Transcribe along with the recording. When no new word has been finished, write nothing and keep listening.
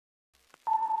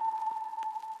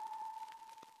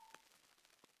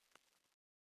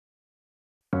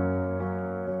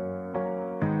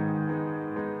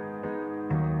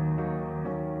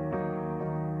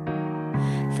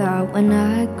thought when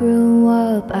I grew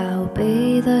up I'll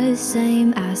be the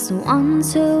same as the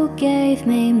ones who gave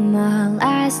me my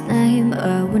last name.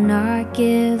 But we're not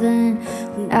given,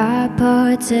 we not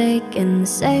partake in the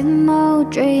same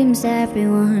old dreams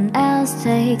everyone else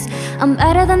takes. I'm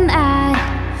better than that,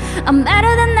 I'm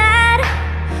better than that.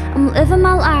 I'm living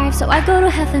my life so I go to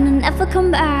heaven and never come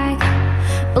back.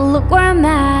 But look where I'm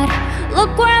at,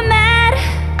 look where I'm at.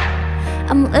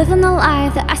 I'm living the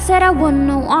life that I said I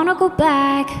wouldn't, I wanna go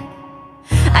back.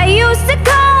 I used to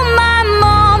call my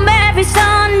mom every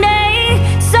Sunday,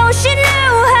 so she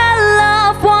knew her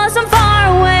love wasn't far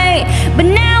away. But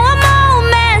now I'm all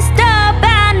messed up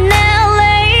out in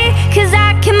LA, 'cause I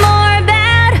care more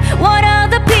about what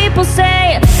other people say.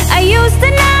 I used to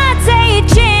not take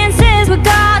chances with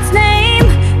God's name,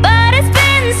 but it's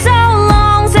been so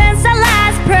long since I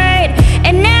last prayed.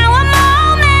 And now I'm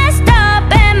all messed up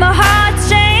and my heart's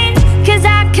changed, 'cause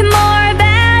I care more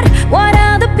about what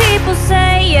other people say.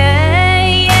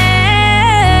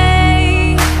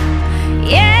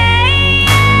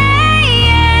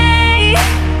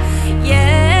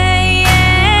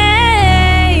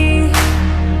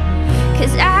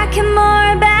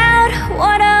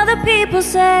 People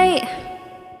say